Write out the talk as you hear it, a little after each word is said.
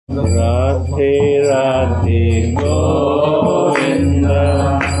Radhe Radhe Govinda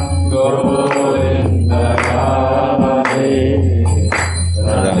Govinda Radhe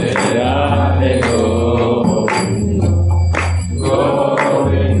Radhe Radhe Govinda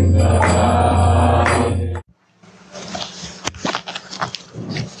Govinda Radhe.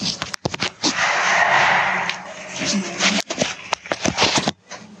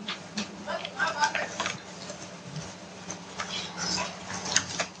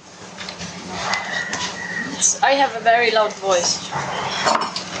 I have a very loud voice.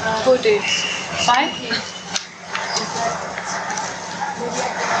 Good is fine.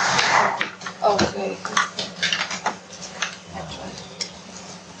 Okay.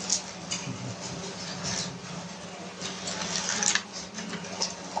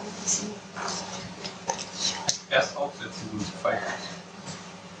 Erst aufsetzen, du Feigling.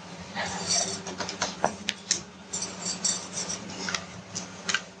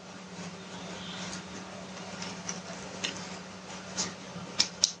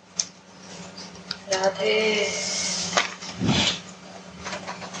 Radhe.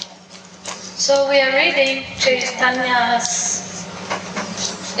 So we are reading Chaitanya's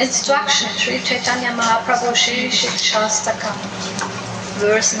instruction, Sri Chaitanya Mahaprabhu Shri Siksastaka,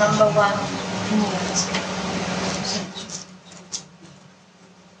 verse number 1.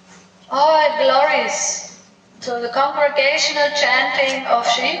 All glories to the congregational chanting of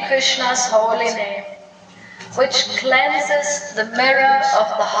Sri Krishna's holy name, which cleanses the mirror of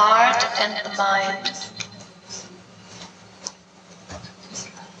the heart and the mind,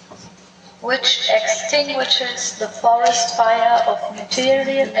 which extinguishes the forest fire of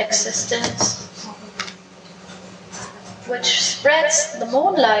material existence, which spreads the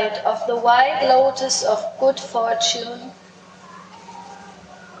moonlight of the white lotus of good fortune,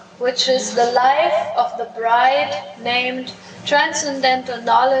 which is the life of the bride named transcendental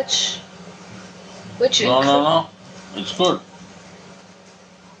knowledge, which No, it's good.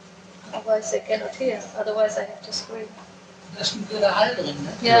 Otherwise I cannot hear, otherwise I have to scream. That's ein guter Hall drin,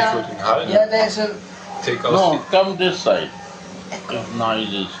 ne? Yeah. Ja, der ist Take out No, come this side. If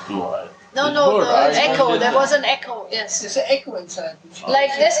noise is too high. No, It's no, good. the I echo, wanted there to- was an echo, yes. there's an echo inside.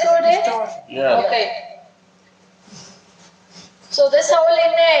 Like this, Gurudev? Distortion. Yeah. Okay. So this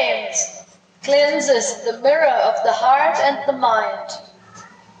holy name cleanses the mirror of the heart and the mind,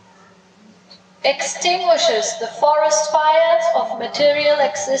 extinguishes the forest fires of material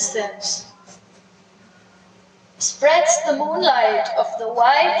existence, spreads the moonlight of the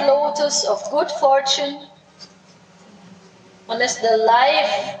white lotus of good fortune, and is the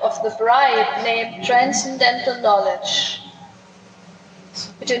life of the bride named transcendental knowledge.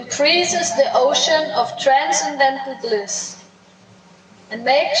 It increases the ocean of transcendental bliss and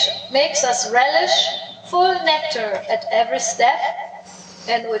makes us relish full nectar at every step,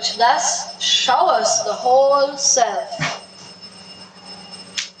 and which thus showers the whole self.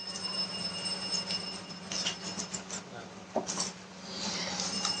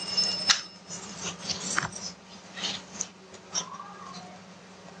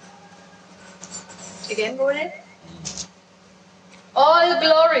 Again, Gurudev? All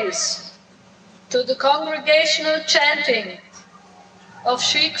glories to the congregational chanting of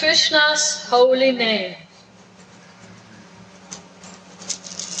Sri Krishna's holy name,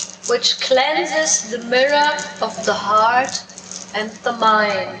 which cleanses the mirror of the heart and the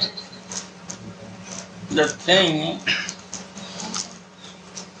mind. The thing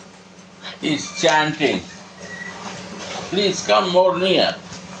is chanting. Please come more near.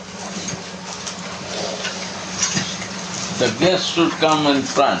 The guest should come in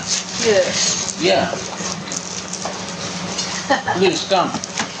front. Yes. Yeah. Please come.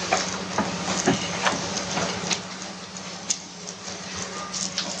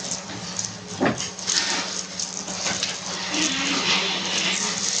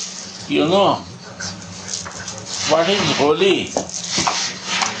 You know, what is holy?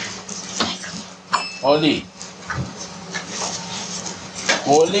 Holy.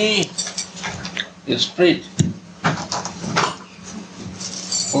 Holy is spirit.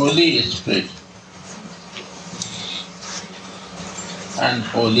 Holy is spirit. And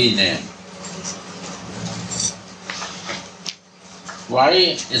holy name.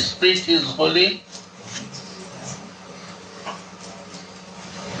 Why spirit is holy?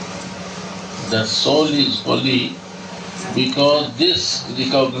 The soul is holy because this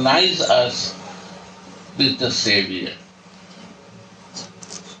recognizes us with the Savior.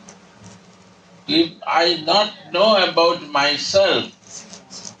 If I not know about myself,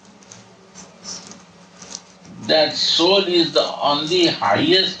 that soul is the only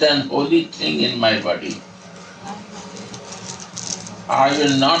highest and holy thing in my body. I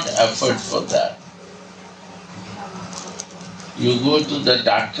will not effort for that. You go to the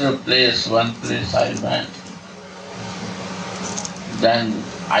doctor place, one place I went, then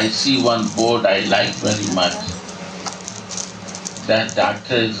I see one board I like very much. That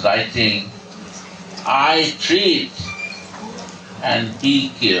doctor is writing, I treat and he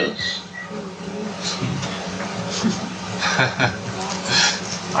cures.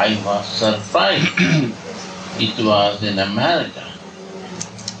 I was surprised. It was in America.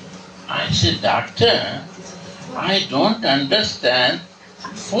 I said, Doctor, I don't understand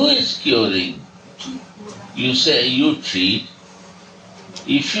who is curing. You say you treat.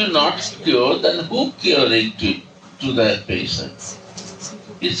 If you not cure, then who curing to the patient?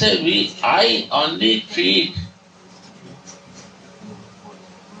 He said, I only treat,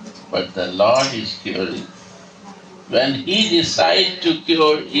 but the Lord is curing. When He decides to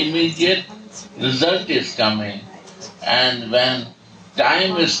cure, immediate result is coming. And when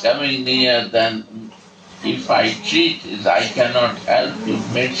time is coming near, then if I treat, I cannot help.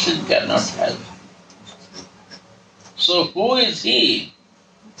 If medicine cannot help. So who is He?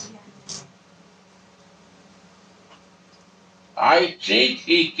 I treat,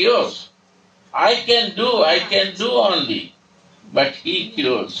 He cures. I can do only, but He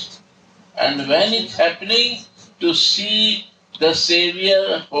cures. And when it's happening, to see the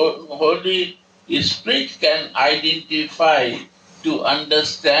Savior, Holy Spirit can identify, to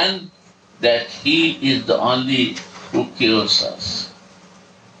understand that He is the only who cures us.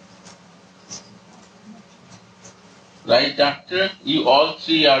 Right, doctor? You all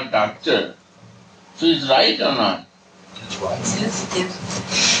three are doctor. So is right or not?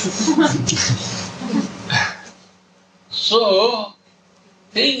 So,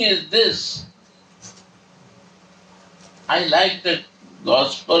 thing is this. I like the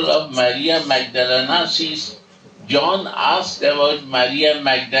Gospel of Maria Magdalena. John asked about Maria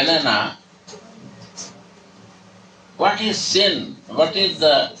Magdalena, what is sin? What is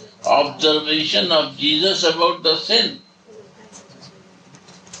the observation of Jesus about the sin?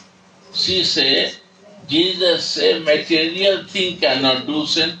 She said, Jesus said, material thing cannot do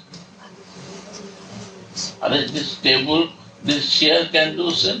sin. Or this table, this chair can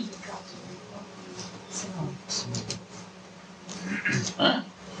do sin. Huh?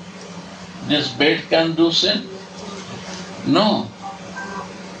 This bed can do sin? No.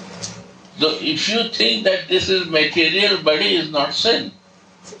 So if you think that this is material body, is not sin.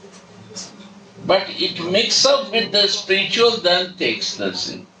 But it mixes up with the spiritual, then takes the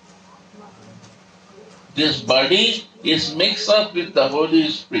sin. This body is mixed up with the Holy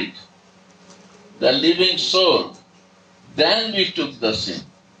Spirit, the living soul. Then we took the sin.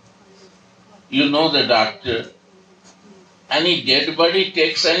 You know the doctor. Any dead body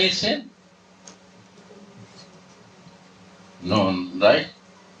takes any sin? No, right?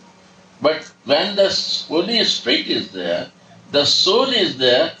 But when the Holy Spirit is there, the soul is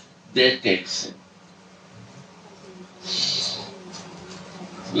there, they take sin.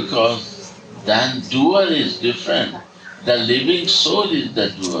 Because then doer is different. The living soul is the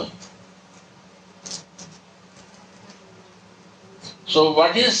doer. So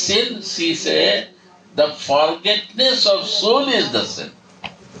what is sin? She said, the forgetfulness of soul is the sin.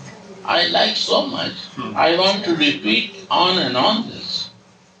 I like so much. I want to repeat on and on this.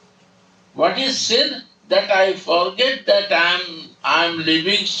 What is sin? That I forget that I am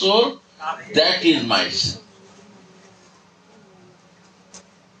living soul. That is my sin.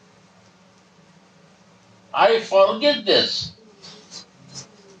 I forget this.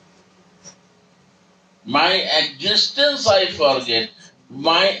 My existence I forget.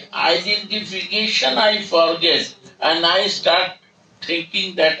 My identification I forget. And I start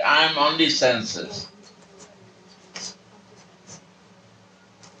thinking that I am only senses.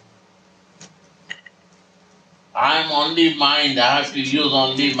 I am only mind. I have to use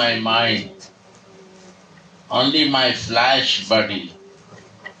only my mind. Only my flesh body.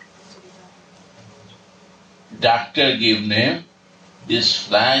 Doctor give name. This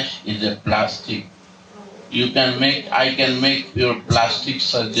flesh is a plastic. I can make your plastic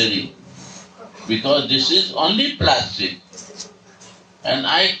surgery. Because this is only plastic. And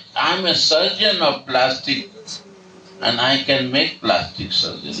I'm a surgeon of plastic. And I can make plastic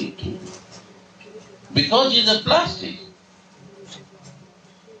surgery too. Because it's a plastic.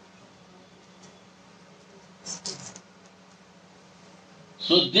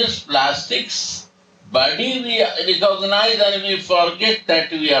 So this plastic's body we recognize and we forget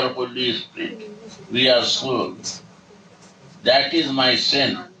that we are Holy Spirit. We are soul. That is my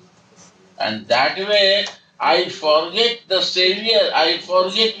sin. And that way I forget the Savior. I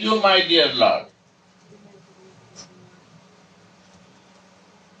forget you, my dear Lord.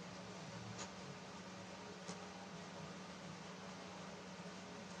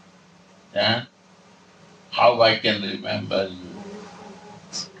 Yeah? How I can remember you?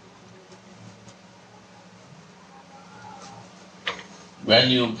 When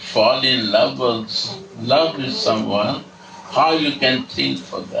you fall in love with someone, how you can think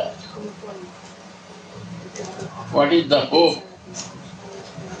for that? What is the hope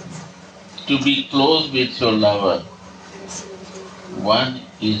to be close with your lover? One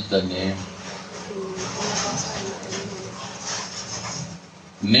is the name.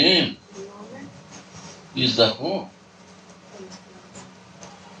 Name is the hope.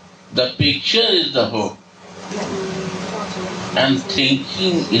 The picture is the hope. And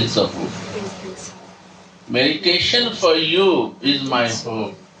thinking is the hope. Meditation for you is my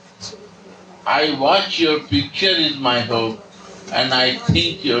hope. I watch your picture is my hope. And I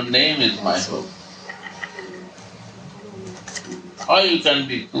think your name is my hope. How you can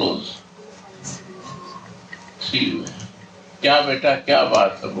be close? See, क्या बेटा क्या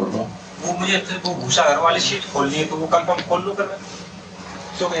बात है बोलो? वो मुझे फिर वो भूसा घर वाली शीट खोलनी है तो वो कंफर्म खोल लो कर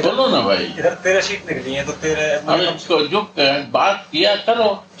तो बोलो ना भाई। इधर तेरा शीट निकली है तो तेरे अब इसको जो बात किया करो,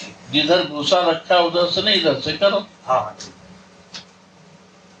 जिधर भूसा रखा उधर से नहीं, इधर से करो। हाँ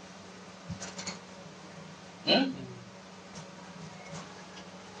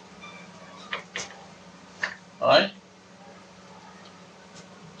Right?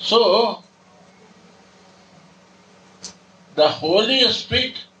 So, the Holy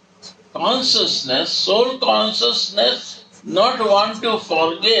Spirit consciousness, soul consciousness, not want to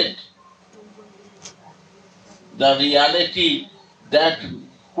forget the reality that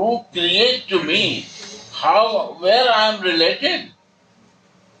who create to me, where I am related.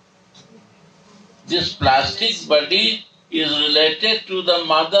 This plastic body is related to the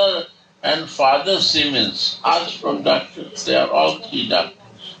mother and father Siemens. Ask from doctors, they are all three doctors.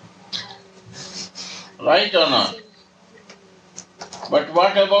 Right or not? But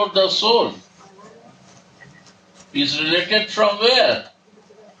what about the soul? Is related from where?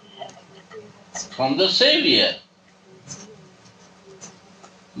 From the Savior.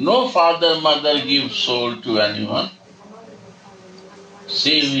 No father, mother gives soul to anyone.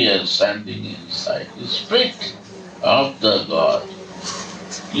 Savior standing inside. The Spirit of the God.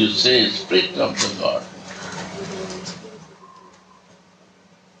 You say Spirit of the God.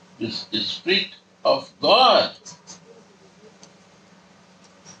 This is Spirit of God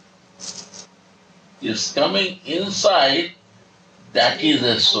is coming inside, that is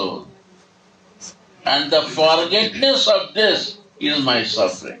a soul. And the forgetfulness of this is my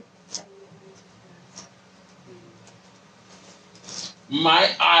suffering.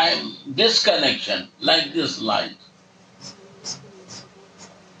 I am disconnection, like this light.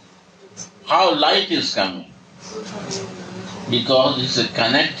 How light is coming? Because it's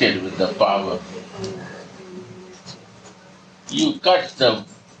connected with the power. You cut the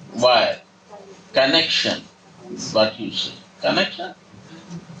wire, connection, what you say? Connection?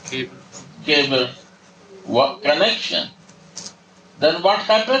 Cable. What connection? Then what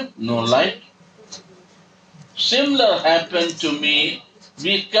happened? No light. Similar happened to me.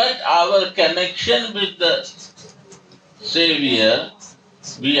 We cut our connection with the Savior.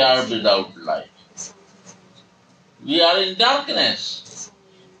 We are without light. We are in darkness.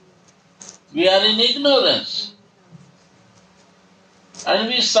 We are in ignorance. And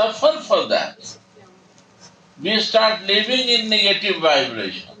we suffer for that. We start living in negative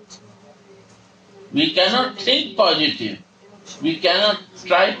vibration. We cannot think positive. We cannot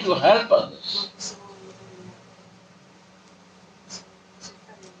try to help others.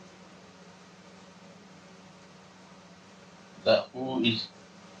 The who is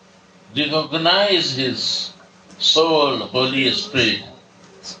recognize his soul, Holy Spirit,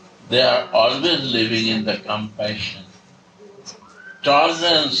 they are always living in the compassion,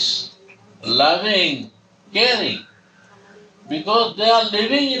 tolerance, loving, caring, because they are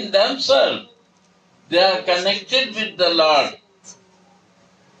living in themselves. They are connected with the Lord.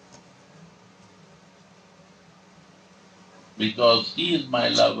 Because He is my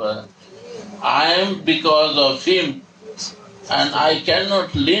lover. I am because of Him. And I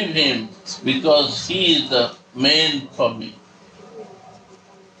cannot leave Him because He is the main for me.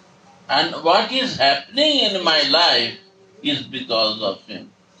 And what is happening in my life is because of Him.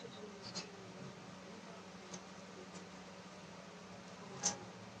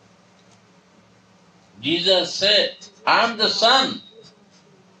 Jesus said, I am the Son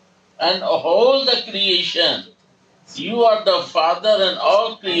and all the creation. You are the Father and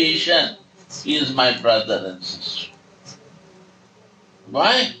all creation is my brother and sister.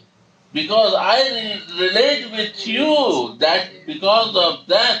 Why? Because I relate with you, that because of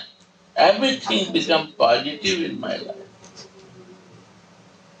that, everything becomes positive in my life.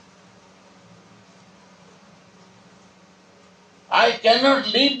 I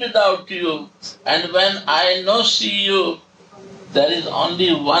cannot live without you. And when I no see you, there is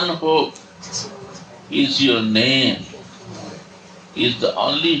only one hope. Is your name. Is the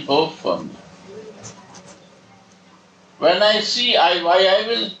only hope for me. When I see, I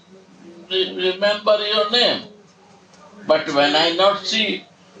will remember your name. But when I not see,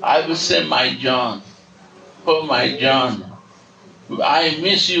 I will say, my John. Oh, my John. I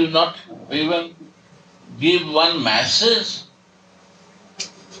miss you, not even give one message.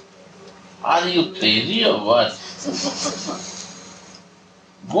 Are you crazy or what?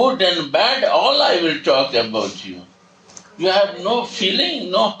 Good and bad, all I will talk about you. You have no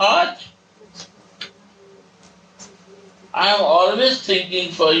feeling, no heart. I am always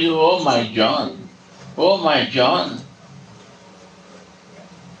thinking for you, oh my John, oh my John.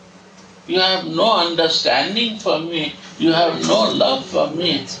 You have no understanding for me. You have no love for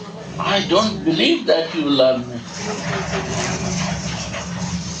me. I don't believe that you love me.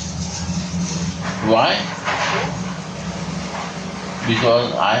 Why?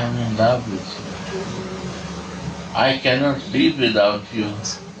 Because I am in love with you. I cannot live without you.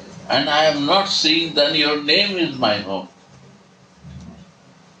 And I am not seeing that your name is my home.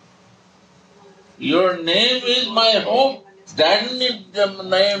 Your name is my home. That the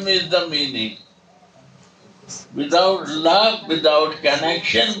name is the meaning. Without love, without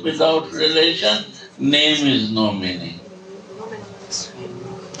connection, without relation, name is no meaning.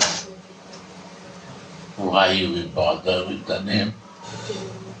 Why you will bother with the name?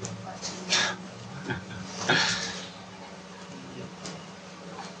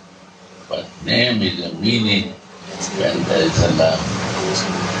 But name is a meaning when there is a love.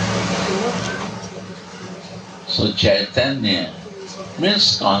 So Chaitanya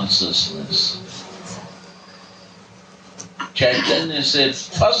means consciousness. Chaitanya says,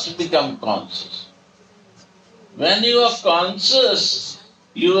 first become conscious. When you are conscious,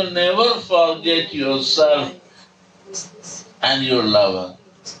 you will never forget yourself and your lover.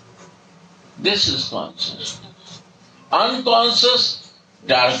 This is consciousness. Unconscious,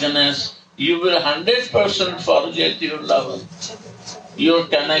 darkness, you will 100% forget your lover, your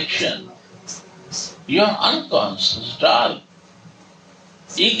connection. You are unconscious, dark,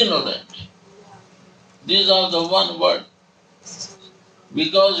 ignorant. These are the one word.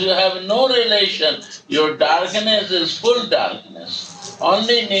 Because you have no relation, your darkness is full darkness.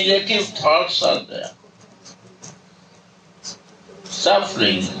 Only negative thoughts are there.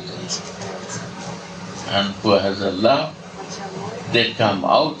 Suffering. And who has a love, they come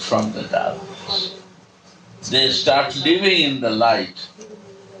out from the darkness. They start living in the light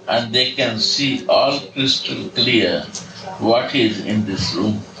and they can see all crystal clear what is in this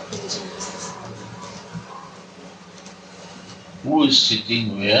room. Who is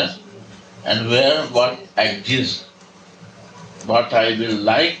sitting where and where what exists. What I will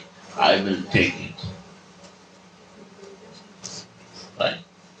like, I will take it. Right?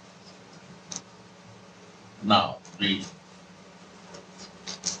 Now, read.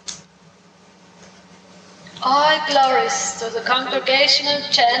 All glories to the congregational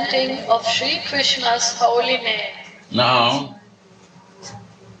chanting of Sri Krishna's holy name. Now,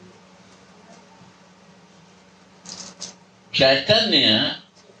 Chaitanya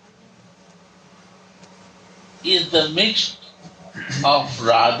is the mix of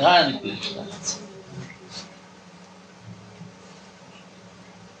Radha and Krishna.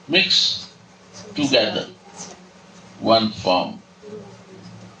 Mixed together, one form.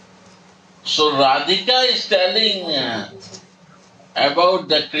 So Radhika is telling about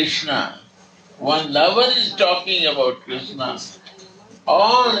the Krishna. One lover is talking about Krishna.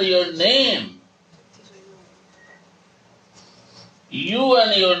 All your name. You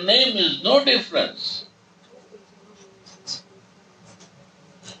and your name is no difference.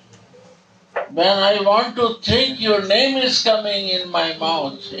 When I want to think, your name is coming in my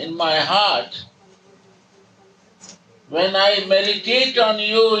mouth, in my heart. When I meditate on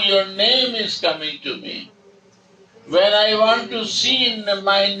you, your name is coming to me. When I want to see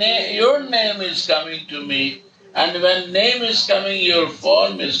my name, your name is coming to me. And when name is coming, your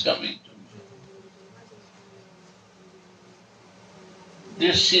form is coming to me.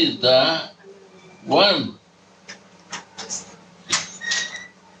 This is the one.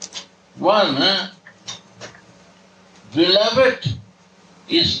 Beloved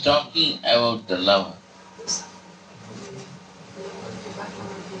is talking about the lover.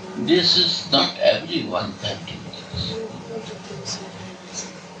 This is not everyone can do this.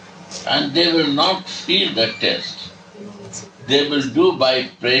 And they will not feel the test. They will do by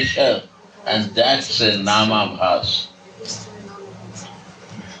pressure, and that's a namabhas.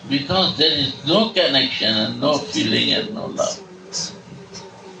 Because there is no connection and no feeling and no love.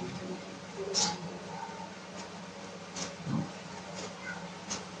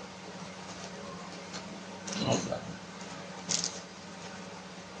 No problem.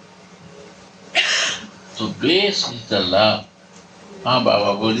 So base is the love. हाँ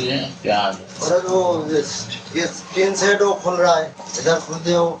बाबा बोलिए क्या हाल है? और जो ये tin set वो खुल रहा है इधर खुल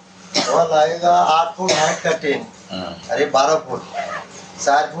दे वो लगेगा 8 फुट हाइट का टीन अरे 12 फुट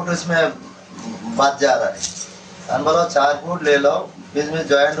 4 फुट उसमें बच जा रहा है हम बोलो 4 फुट ले लो बीच में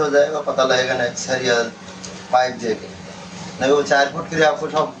जॉइंट हो जाएगा पता लगेगा नहीं सर यार पाइप देके नहीं वो 4 फुट के लिए आपको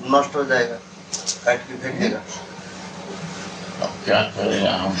सब नष्ट हो जाएगा काट के फेंक देगा अब क्या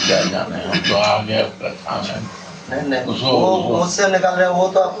करेगा हम क्या जाने हम तो आ गए खाना नहीं वो मुझसे निकल रहे वो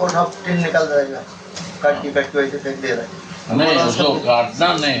तो आपको सब टीन निकल जाएगा काट के वैसे फेंक दे रहा है नहीं उसको काटना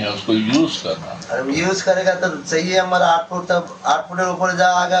नहीं है उसको यूज करना अरे यूज करेगा तो चाहिए हमारा 8 फुट तक 8 फुट के ऊपर जा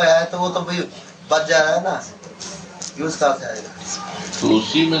आ गया है तो वो तो बच जा रहा है ना यूज कहाँ से आएगा तो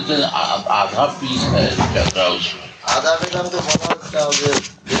उसी में से आधा पीस है क्या उसमें आधा भी हम तो बहुत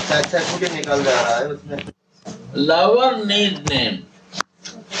फुट ही निकल जा रहा है उसमें lover need name.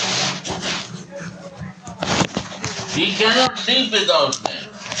 He cannot live without name.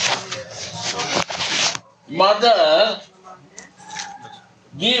 Mother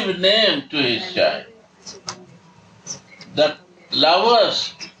give name to his child. The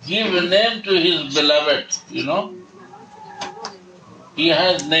lovers give name to his beloved, you know. He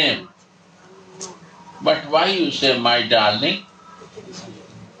has name. But why you say my darling,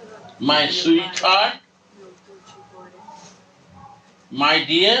 my sweetheart, my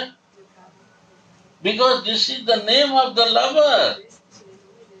dear? Because this is the name of the lover.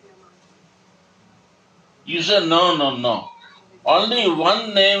 You say, no. Only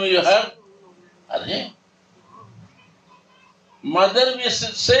one name you have. Arre. Mother will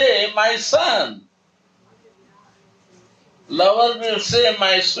say, my son. Lover will say,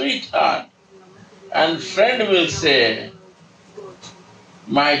 my sweetheart. And friend will say,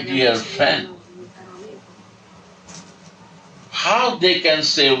 my dear friend. How they can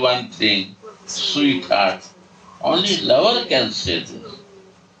say one thing, sweetheart? Only lover can say this.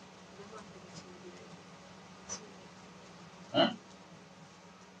 Huh?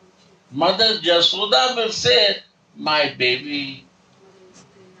 Mother Jasoda will say, my baby.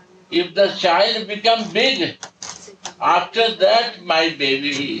 If the child becomes big, after that, my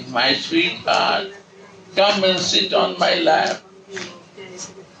baby, my sweetheart, come and sit on my lap.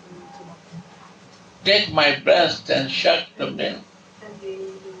 Take my breast and suck the milk.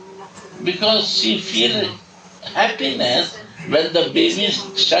 Because she feels happiness when the baby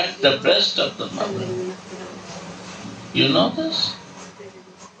sucks the breast of the mother. You know this?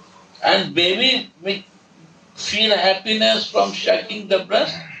 And baby feel happiness from sucking the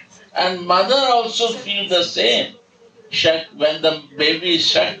breast. And mother also feel the same when the baby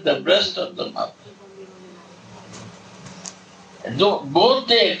sucks the breast of the mother. Both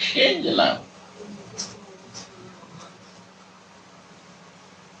they exchange love.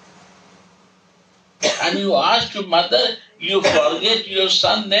 And you ask your mother, you forget your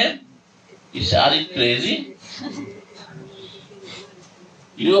son's name? He said, are you crazy?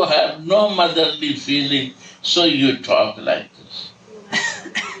 You have no motherly feeling, so you talk like this.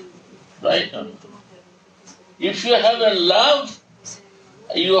 Right? If you have a love,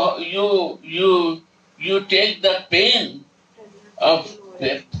 you take the pain of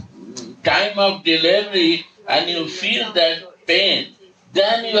the time of delivery and you feel that pain,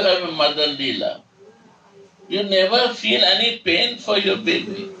 then you have a motherly love. You never feel any pain for your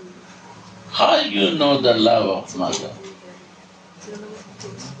baby. How you know the love of mother?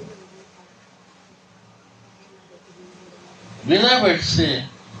 Beloved say,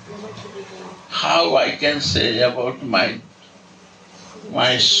 how I can say about my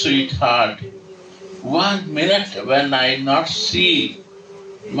sweetheart? 1 minute when I not see,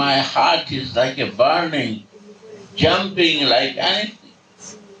 my heart is like a burning, jumping like anything.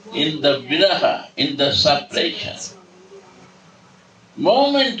 In the viraha, in the separation.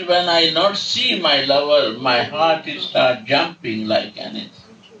 Moment when I not see my lover, my heart is start jumping like anything.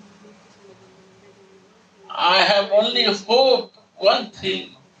 I have only hope, one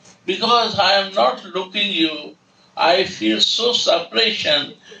thing, because I am not looking you, I feel so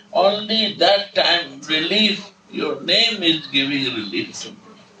separation, only that time relief, your name is giving relief to me.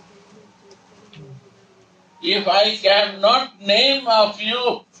 If I cannot name of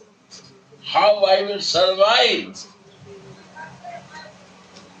you, how I will survive?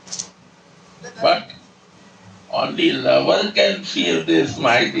 But only lover can feel this,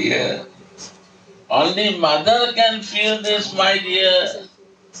 my dear. Only mother can feel this, my dear.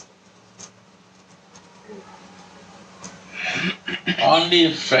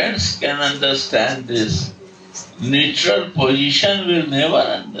 Only friends can understand this. Neutral position will never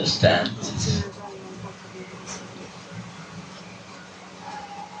understand this.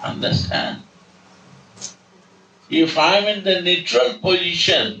 Understand? If I am in the neutral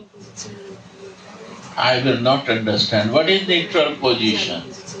position, I will not understand. What is neutral position?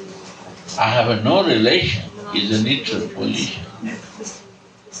 I have no relation. Is a neutral position.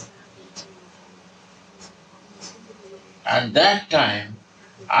 And that time,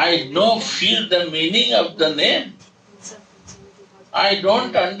 I don't feel the meaning of the name. I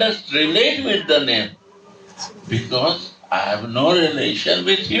don't relate with the name because I have no relation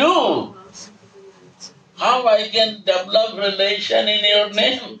with you. How I can develop relation in your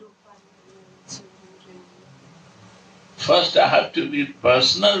name? First I have to be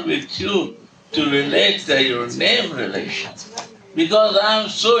personal with you to relate to your name relation. Because I am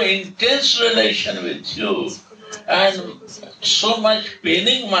so intense relation with you and so much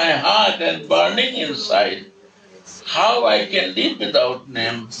paining my heart and burning inside. How I can live without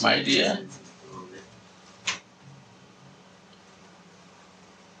name, my dear?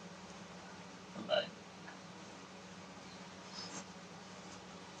 Right.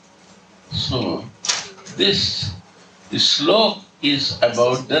 So, this slok is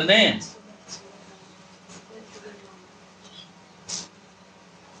about the name.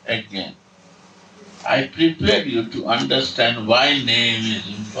 Again, I prepared you to understand why name is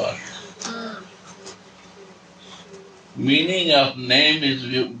important. Meaning of name is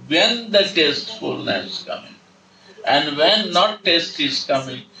when the tastefulness is coming and when not taste is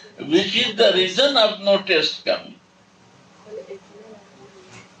coming, which is the reason of no taste coming.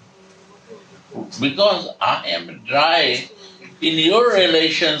 Because I am dry in your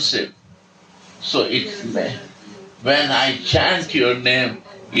relationship, so when I chant your name,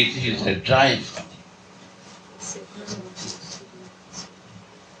 it is a dry for me.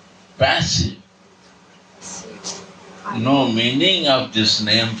 Passive. No meaning of this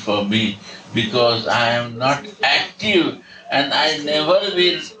name for me because I am not active and I never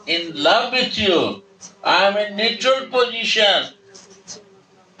will in love with you. I am in neutral position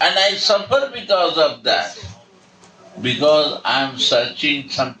and I suffer because of that. Because I am searching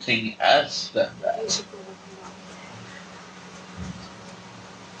something else than that.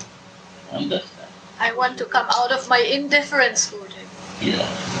 Understand? I want to come out of my indifference, Guruji. Yeah.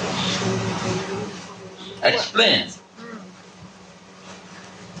 Explain.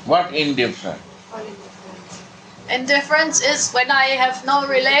 What indifferent? Indifference is when I have no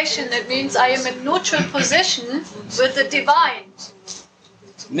relation. It means I am in neutral position with the divine.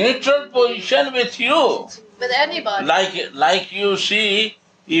 Neutral position with you. With anybody. Like you see,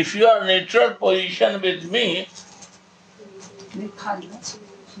 if you are neutral position with me,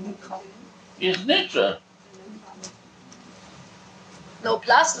 is neutral. No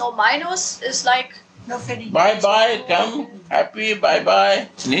plus, no minus is like Bye-bye, come, happy, bye-bye,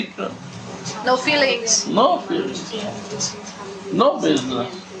 neutral. no feelings. No feelings. No business.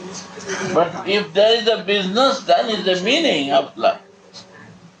 But if there is a business, then is the meaning of life.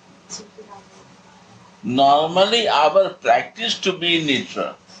 Normally our practice to be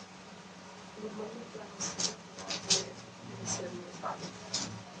neutral.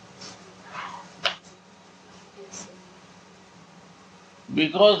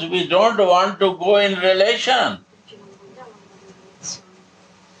 Because we don't want to go in relation.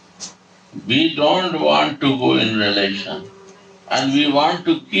 We don't want to go in relation. And we want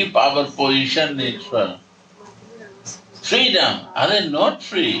to keep our position neutral. Freedom. Are they not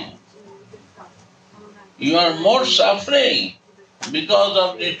free? You are more suffering because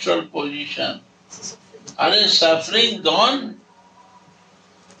of neutral position. Are you suffering gone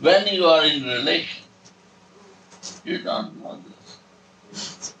when you are in relation? You don't know this.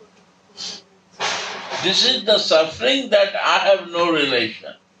 This is the suffering that I have no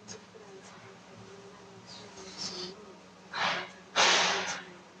relation.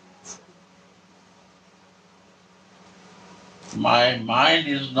 My mind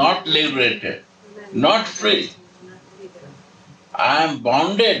is not liberated, not free. I am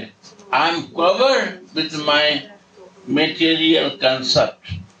bounded. I am covered with my material concept.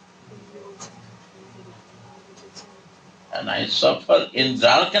 And I suffer in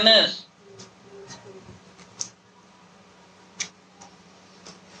darkness.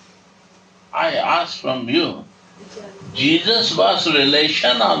 I ask from you, Jesus was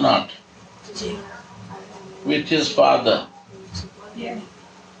relation or not with his father?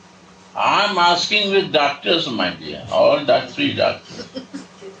 I'm asking with doctors, my dear, all three doctors.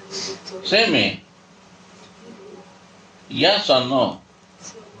 Say me, yes or no?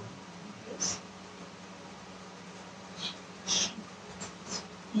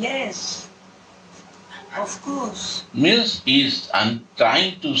 Yes, of course. Means I'm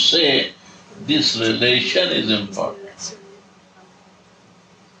trying to say this relation is important.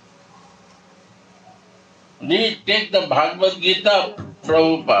 Take the Bhagavad Gita,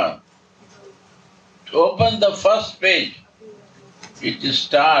 Prabhupada. Open the first page. It is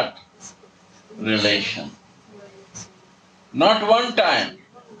start relation. Not one time.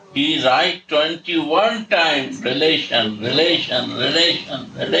 He write 21 times relation, relation,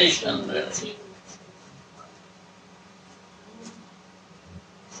 relation, relation, relation.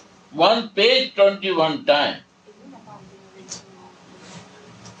 One page 21 times.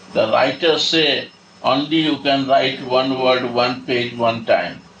 The writers say only you can write one word, one page, one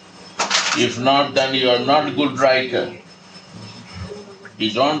time. If not, then you are not good writer.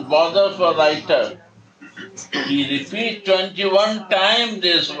 You don't bother for writer. He repeats 21 times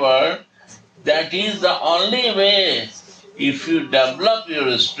this word. That is the only way. If you develop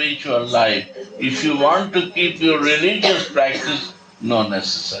your spiritual life, if you want to keep your religious practice, no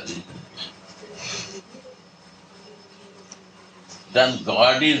necessary. Then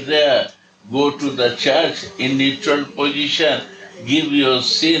God is there. Go to the church in neutral position, give your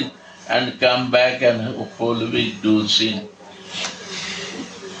sin, and come back and whole week do sin.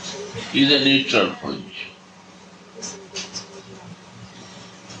 Is a neutral position.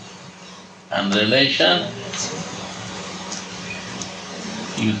 And relation,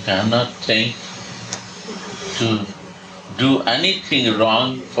 you cannot think to do anything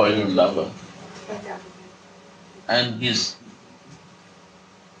wrong for your lover. And his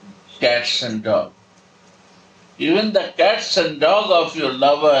cats and dog. Even the cats and dog of your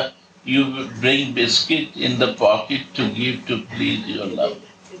lover, you bring biscuit in the pocket to give to please your lover.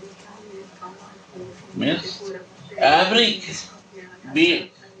 Means every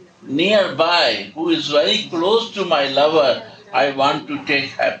be nearby who is very close to my lover, I want to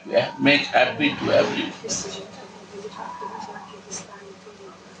make happy to everyone.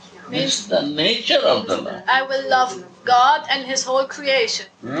 It's the nature of the love. I will love God and His whole creation.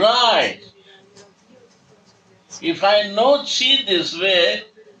 Right. If I not see this way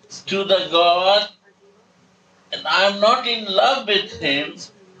to the God and I am not in love with Him,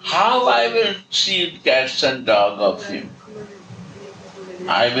 how I will see cats and dog of Him?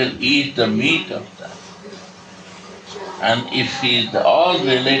 I will eat the meat of them. And if He is all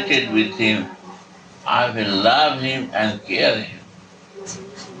related with Him, I will love Him and care Him.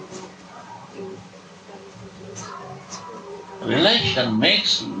 Relation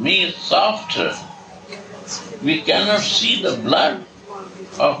makes me softer. We cannot see the blood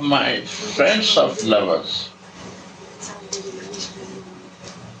of my friends of lovers.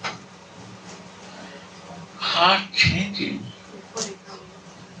 Heart changing.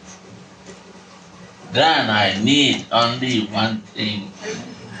 Then I need only one thing.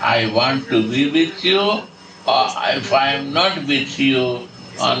 I want to be with you, or if I am not with you,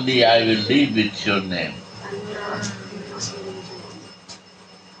 only I will live with your name.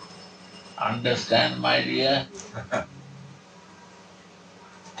 Understand, my dear?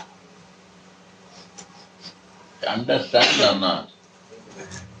 Understand or not?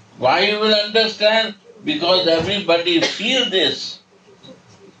 Why you will understand? Because everybody feel this.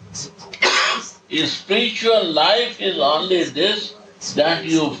 Spiritual life is only this, that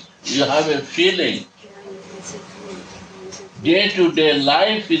you have a feeling. Day-to-day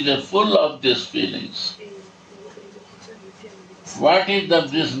life is full of these feelings. What is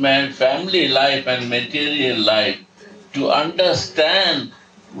this man family life and material life? To understand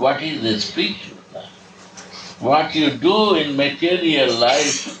what is the spiritual life. What you do in material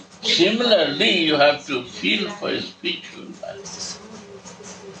life, similarly you have to feel for spiritual life.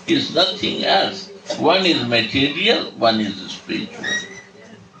 It's nothing else. One is material, one is spiritual.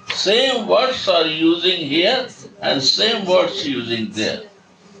 Same words are using here and same words using there.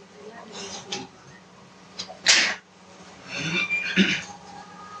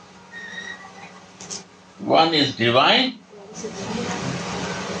 One is divine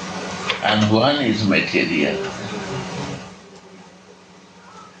and one is material.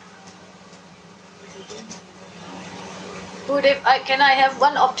 Can I have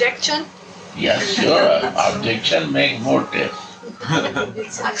one objection? Yes, sure. Objection make more taste.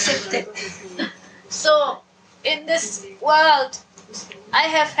 It's accepted. So, in this world, I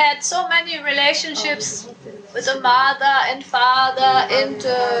have had so many relationships with a mother and father and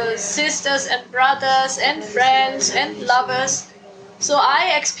sisters and brothers and friends and lovers. So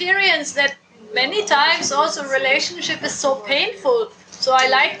I experienced that many times also relationship is so painful. So I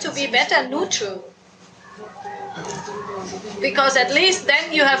like to be better neutral. Because at least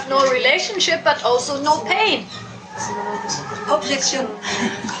then you have no relationship but also no pain. Objection.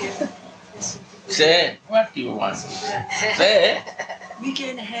 Say what you want. Say. We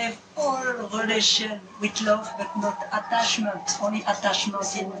can have all relation with love but not attachment, only attachment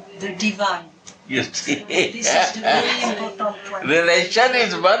in the divine. You see? This is the very important point. Relation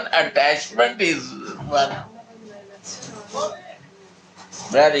is one, attachment is one.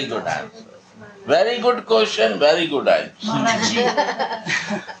 Very good answer. Very good question, very good answer. Maharaji.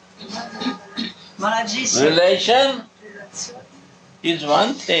 Maharaji said, Relation is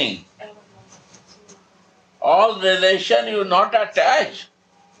one thing. All relation you not attach,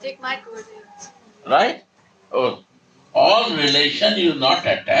 Take my right? Oh, all relation you not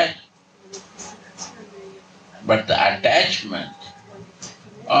attach. But the attachment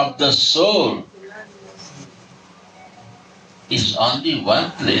of the soul is only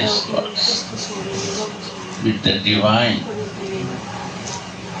one place works with the divine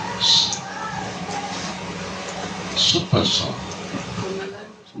super soul.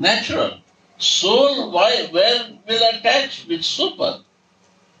 Natural. Soul, where will attach with super?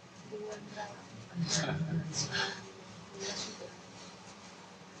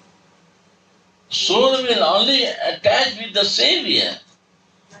 Soul will only attach with the Savior.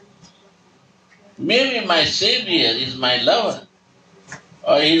 Maybe my Savior is my lover,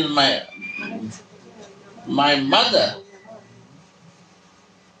 or he is my mother,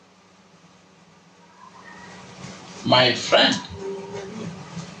 my friend.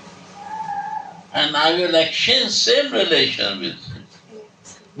 And I will exchange same relation with him.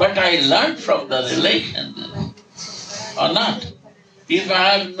 But I learned from the relation, or not. If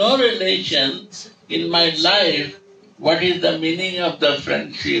I have no relation in my life, what is the meaning of the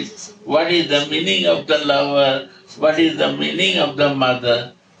friendship? What is the meaning of the lover? What is the meaning of the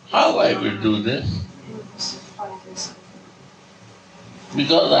mother? How I will do this?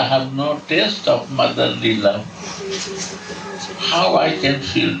 Because I have no taste of motherly love. How I can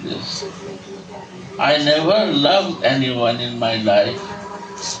feel this? I never loved anyone in my life,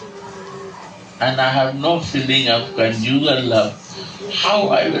 and I have no feeling of conjugal love. How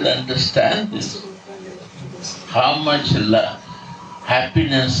I will understand this? How much love,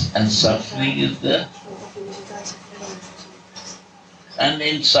 happiness and suffering is there? And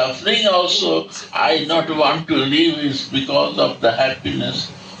in suffering also, I not want to live is because of the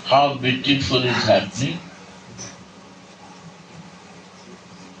happiness. How beautiful is happening.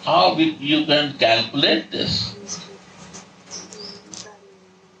 How you can calculate this?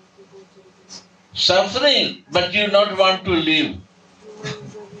 Suffering, but you not want to live.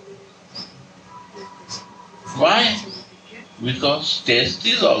 Why? Because taste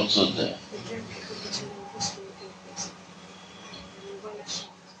is also there.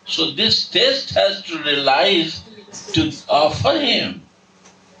 So this taste has to realize to offer him.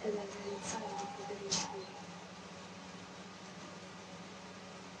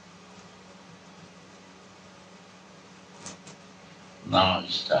 Now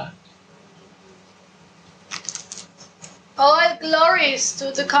start. All glories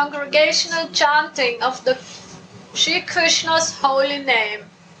to the congregational chanting of the Shri Krishna's holy name.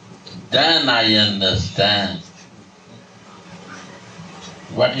 Then I understand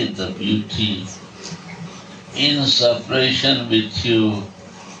what is the beauty in separation with you,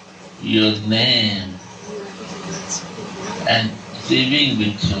 your name, and living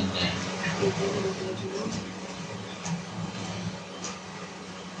with your name.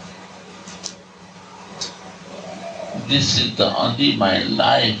 This is the only my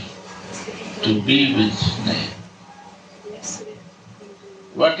life to be with name.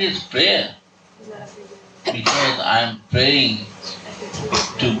 What is prayer? Because I am praying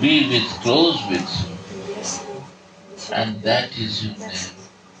to be close with you, and that is your name.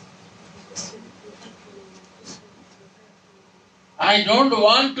 I don't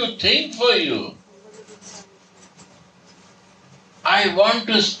want to think for you. I want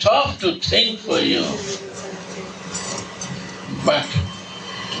to stop to think for you. But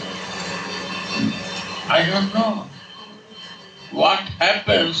I don't know what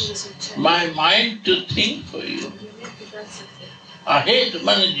happens my mind to think for you. I hate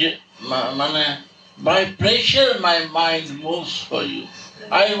by pressure my mind moves for you.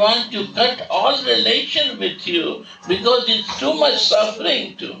 I want to cut all relation with you because it's too much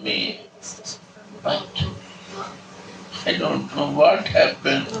suffering to me. But I don't know what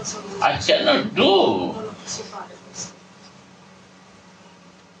happened. I cannot do.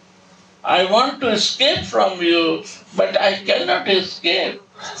 I want to escape from you, but I cannot escape.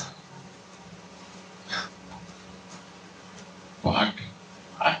 What?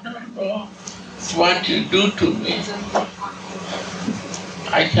 I don't know what you do to me.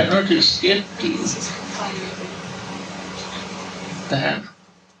 I cannot escape to you. Then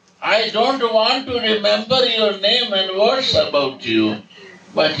I don't want to remember your name and words about you,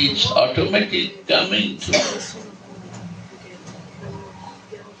 but it's automatic coming to me.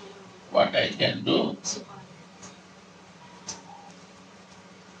 what I can do.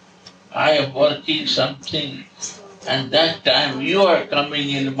 I am working something, and that time you are coming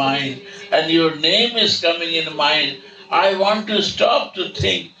in mind, and your name is coming in mind. I want to stop to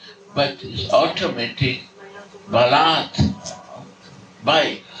think, but it's automatic. Balat,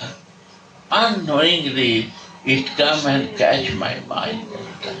 by unknowingly, it come and catch my mind.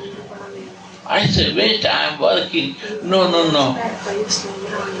 I say, wait, I am working. No.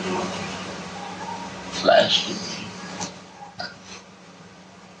 Flash to me.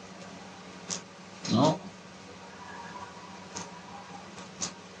 No?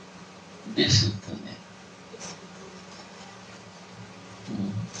 This is the name.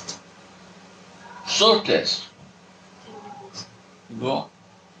 So test. Go.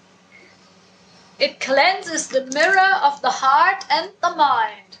 It cleanses the mirror of the heart and the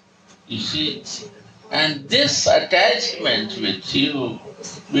mind. You see, and this attachment with you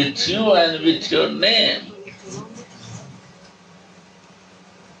and with your name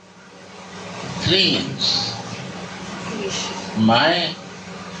cleans my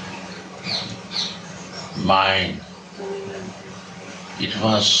mind. It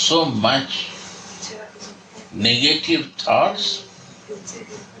was so much negative thoughts.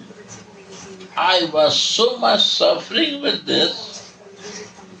 I was so much suffering with this.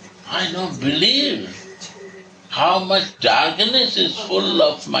 I don't believe how much darkness is full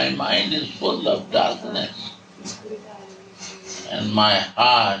of my mind, is full of darkness. And my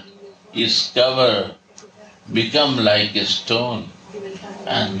heart is covered, become like a stone,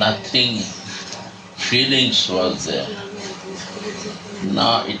 and nothing, feelings was there.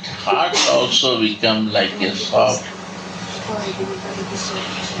 Now it heart also become like a soft,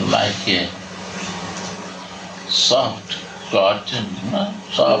 like a soft cotton,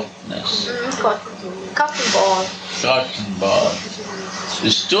 softness. Cotton ball. Cotton ball. The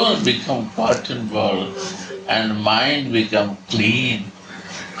stone become cotton ball, and mind become clean,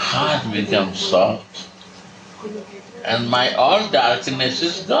 heart become soft, and my all darkness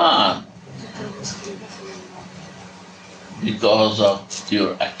is gone because of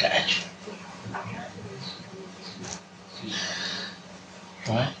your attachment.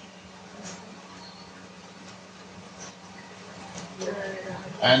 Right?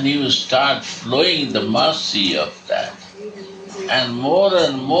 And you start flowing the mercy of that. And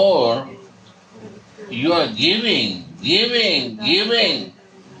more you are giving.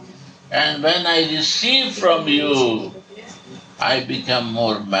 And when I receive from you, I become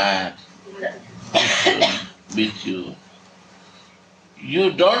more mad with you.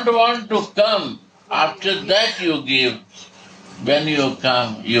 You don't want to come. After that you give. When you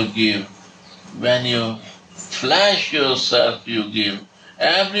come, you give. When you flash yourself, you give.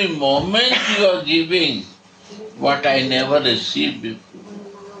 Every moment you are giving what I never received before.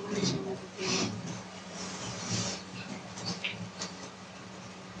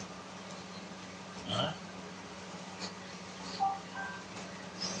 Huh?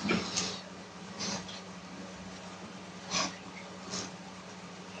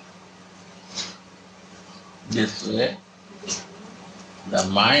 This way, the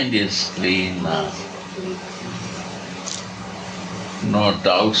mind is clean now. No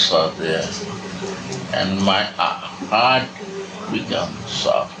doubts are there, and my heart becomes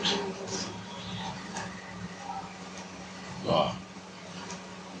soft. Go on.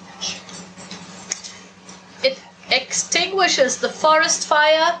 It extinguishes the forest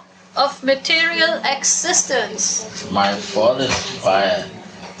fire of material existence. My forest fire,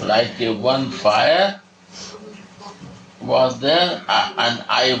 like a one fire was there, and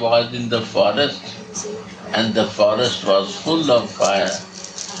I was in the forest, and the forest was full of fire.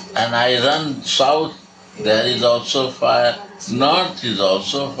 And I run south, there is also fire, north is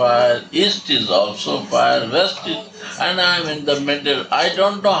also fire, east is also fire, west is, and I am in the middle. I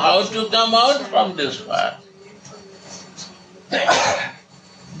don't know how to come out from this fire.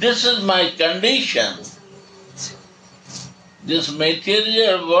 This is my condition. This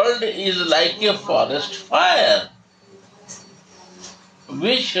material world is like a forest fire.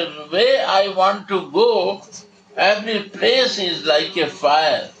 Which way I want to go, every place is like a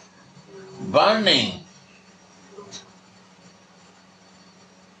fire, burning.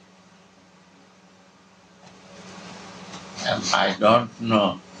 And I don't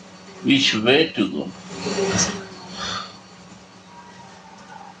know which way to go.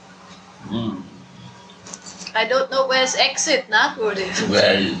 I don't know where's exit, nah, Guru?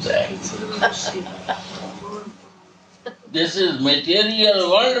 Where is the exit? This is material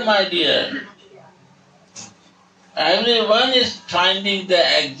world, my dear. Everyone is finding the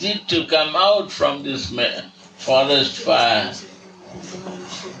exit to come out from this forest fire.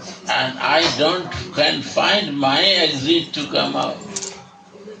 and I can't find my exit to come out.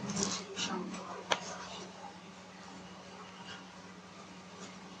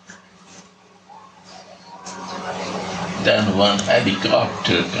 Then one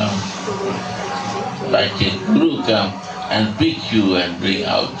helicopter comes, like a guru come and pick you and bring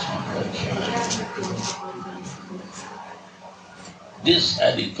out from that fire. This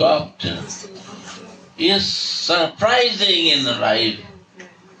helicopter is surprising in life,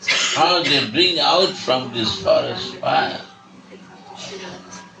 how they bring out from this forest fire.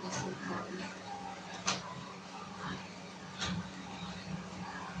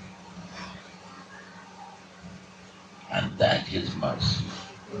 And that is mercy.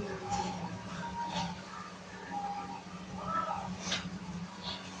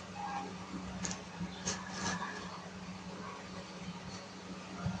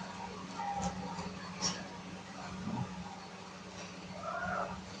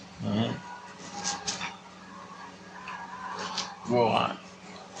 Go on.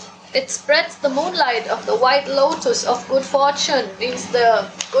 It spreads the moonlight of the white lotus of good fortune, means the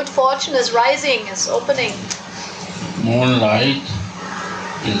good fortune is rising, is opening. Moonlight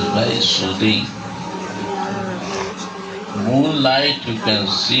is very soothing. Moonlight you can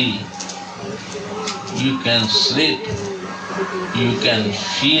see, you can sleep, you can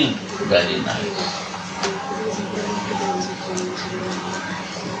feel very nice.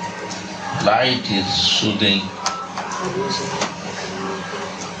 Light is soothing.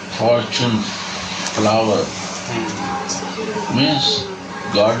 Fortune flower means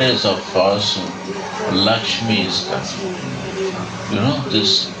goddess of fortune. Lakshmi is coming. You know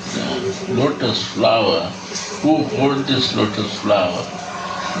this lotus flower. Who holds this lotus flower?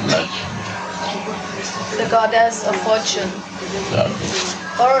 Lakshmi. The goddess of fortune. Goddess.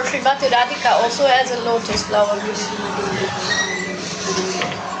 Or Srimati Radhika also has a lotus flower.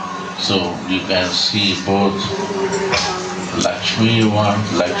 So you can see both Lakshmi you want,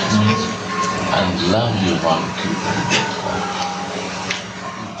 Lakshmi, and love you want.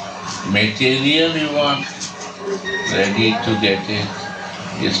 Material you want, ready to get it.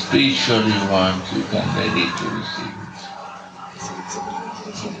 Spiritual you want, you can ready to receive it.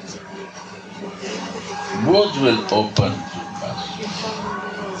 Both will open to us.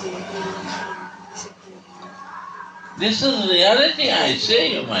 This is reality, I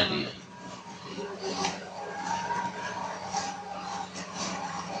say you, my dear.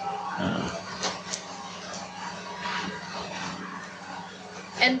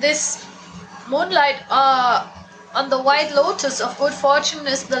 And this moonlight on the white lotus of good fortune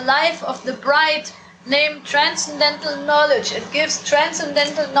is the life of the bride named transcendental knowledge. It gives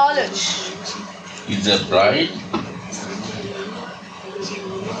transcendental knowledge. Is the bride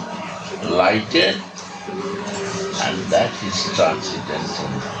lighted, and that is transcendental.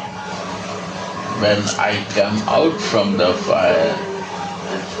 When I come out from the fire,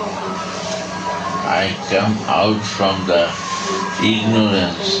 I come out from the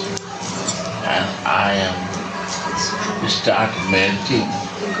ignorance, and I start melting.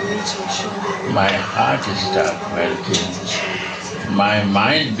 My heart start melting. My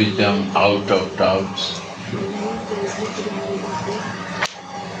mind become out of doubts.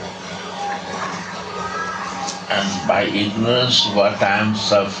 And by ignorance, what I am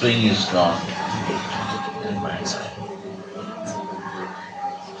suffering is gone in my life.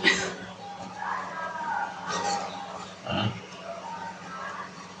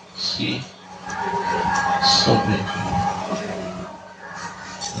 See? So beautiful.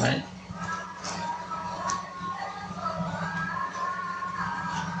 Right?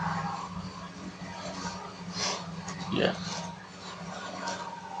 Yeah.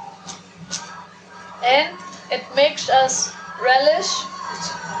 And it makes us relish,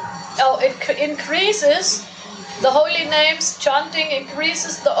 it increases the holy names, chanting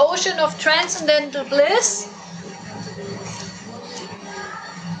increases the ocean of transcendental bliss.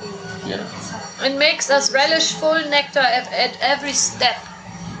 Yeah. It makes us relish full nectar at every step.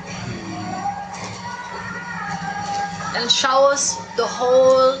 And showers the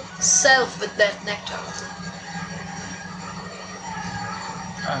whole self with that nectar.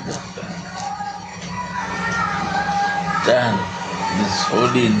 Understand. Then this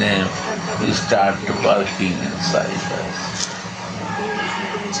holy name will start working inside us.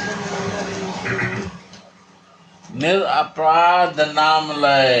 Nir aprad naam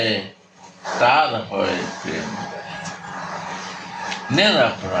lay tar hoy prem. Nir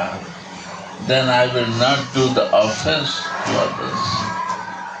aprad. Then I will not do the offense to others.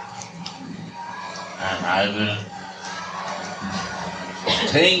 And I will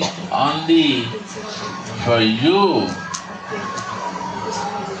think only for you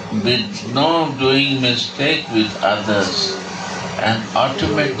with no doing mistake with others, and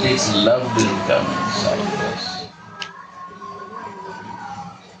automatic love will come inside us.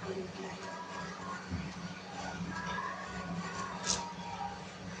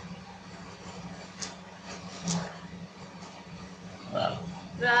 Wow.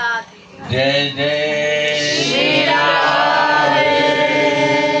 Jai Jai Shri Radhe,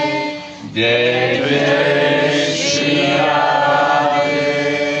 Jai Jai Shri Radhe,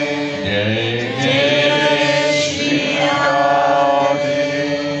 Jai Jai Shri Radhe.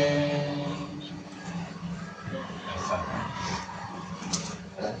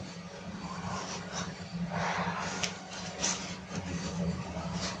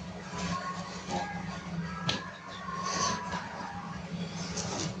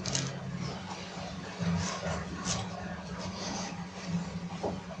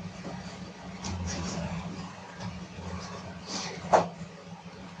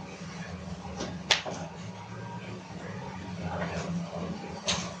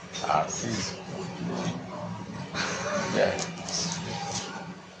 Yeah.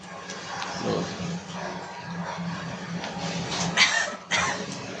 So,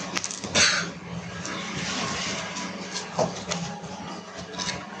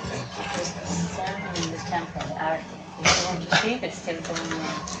 ceremony in the temple, Arti. If you want to sleep, it's still going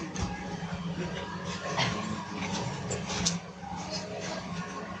on.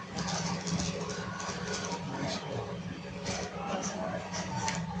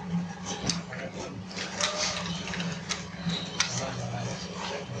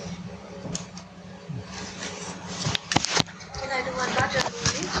 Can I do one bhajan,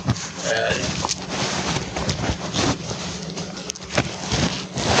 please?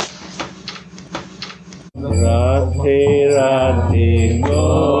 Radhe Radhe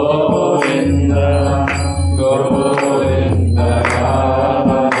Go